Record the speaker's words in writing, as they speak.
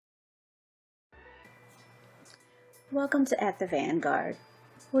Welcome to At the Vanguard.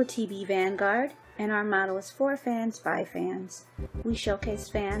 We're TB Vanguard, and our motto is for fans by fans. We showcase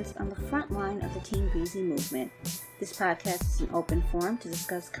fans on the front line of the Team Breezy movement. This podcast is an open forum to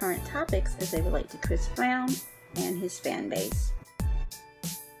discuss current topics as they relate to Chris Brown and his fan base.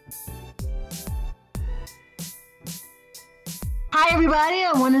 Hi everybody,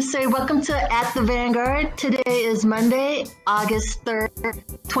 I want to say welcome to At the Vanguard. Today is Monday, August 3rd,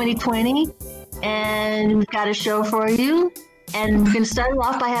 2020, and we've got a show for you. And we're going to start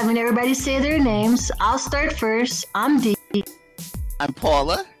off by having everybody say their names. I'll start first. I'm Dee. I'm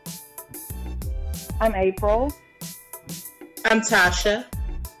Paula. I'm April. I'm Tasha.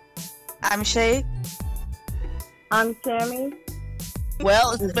 I'm Shay. I'm Tammy.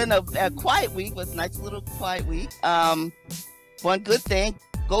 Well, it's been a quiet week. It was a nice little quiet week. One good thing,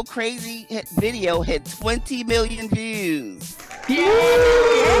 Go Crazy video hit 20 million views. Tammy,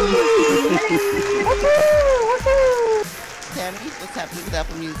 what's happening with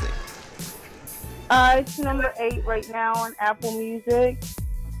Apple Music? It's number 8 right now on Apple Music.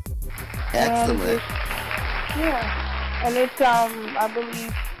 Excellent. And it's I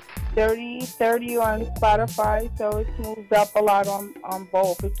believe 30 on Spotify, so it's moved up a lot on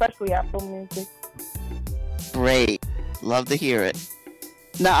both, especially Apple Music. Great. Love to hear it.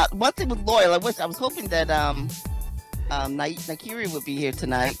 Now, one thing with Loyal, I was hoping that Nakiri would be here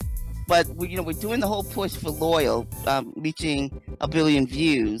tonight, but we're doing the whole push for Loyal, reaching 1 billion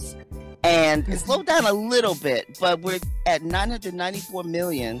views, and it slowed down a little bit, but we're at 994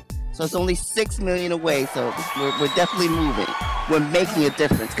 million, so it's only 6 million away. So we're definitely moving. We're making a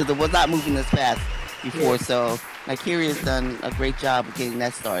difference because it was not moving this fast before. So Nakiri has done a great job of getting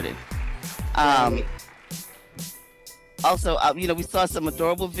that started. Also, we saw some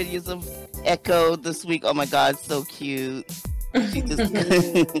adorable videos of Echo this week. Oh my God, so cute. She just laugh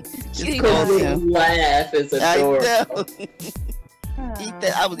is adorable.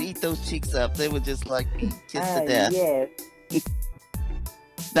 I would eat those cheeks up. They would just like be kissed to death. Yes.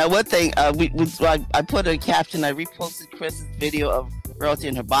 Now, one thing, I put a caption. I reposted Chris's video of Royalty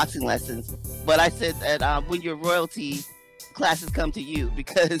and her boxing lessons, but I said that when your Royalty classes come to you,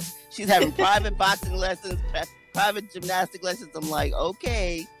 because she's having private boxing lessons, private gymnastic lessons. I'm like,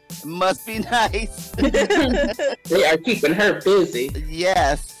 okay, it must be nice. They are keeping her busy.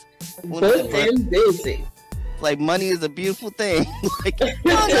 Yes. Booked and busy. Like, money is a beautiful thing. Like,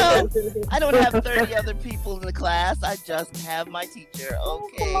 no, I don't have 30 other people in the class. I just have my teacher.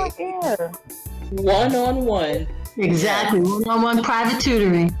 Okay. One-on-one. Exactly, one-on-one private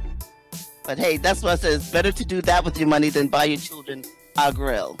tutoring. But hey, that's what I said. It's better to do that with your money than buy your children a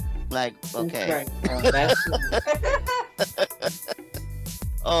grill. Like, okay.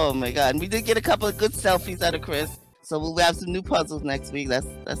 Oh my God. And we did get a couple of good selfies out of Chris. So we'll have some new puzzles next week.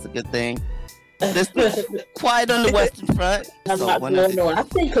 That's a good thing. This quiet on the Western Front. I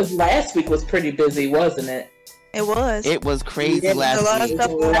think because last week was pretty busy, wasn't it? It was. It was crazy last a lot week. of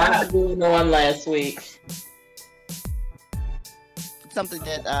stuff a lot going on last week. Something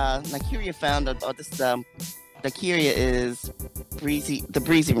that Nakiria found about this. Nakiria is the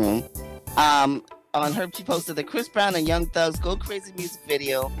Breezy Room. On her, she posted the Chris Brown and Young Thug's Go Crazy music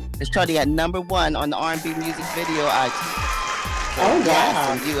video is charting at number 1 on the R&B music video iTunes. Oh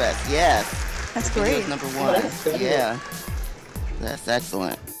wow! In the US, yes. That's great. Number 1. Yeah, that's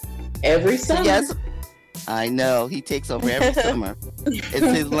excellent. Every summer. Yes, I know. He takes over every summer. It's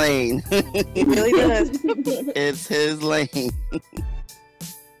his lane. He really does. It's his lane.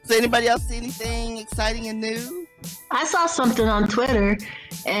 Does anybody else see anything exciting and new? I saw something on Twitter,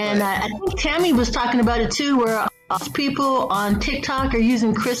 and I think Tammy was talking about it too, where people on TikTok are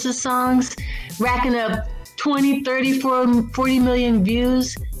using Chris's songs, racking up 20, 30, 40 million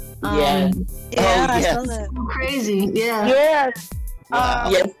views. I saw that. Crazy, yeah. Yes. Wow.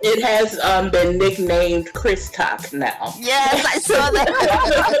 Yes, it has been nicknamed Chris Talk now. Yes, I saw that.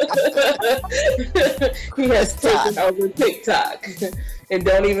 He has taken over TikTok and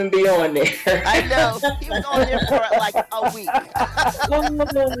don't even be on there. I know. He was on there for like a week.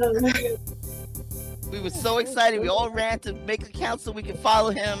 We were so excited. We all ran to make accounts so we could follow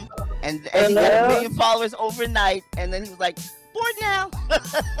him. And he got 1 million followers overnight. And then he was like, bored now.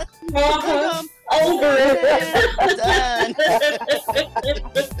 Over it. Done.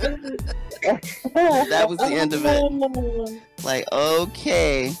 That was the end of it. Like,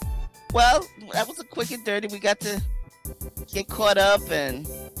 okay. Well, that was a quick and dirty. We got to get caught up and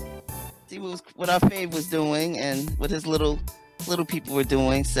see what our fave was doing and what his little people were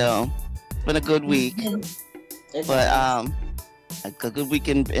doing. So it's been a good week. But a good week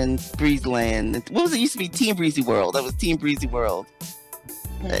in Breezeland. What was it? Used to be Team Breezy World. That was Team Breezy World.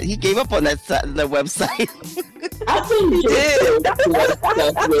 He gave up on that website. I think Jake did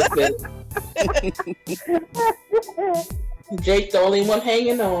Jake the only one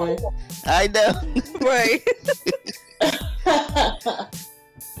hanging on. I know. Right.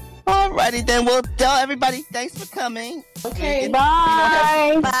 Alrighty then, we'll tell everybody thanks for coming. Okay.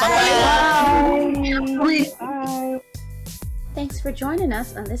 Bye. Bye. Thanks for joining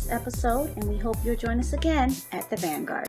us on this episode, and we hope you'll join us again at the Vanguard.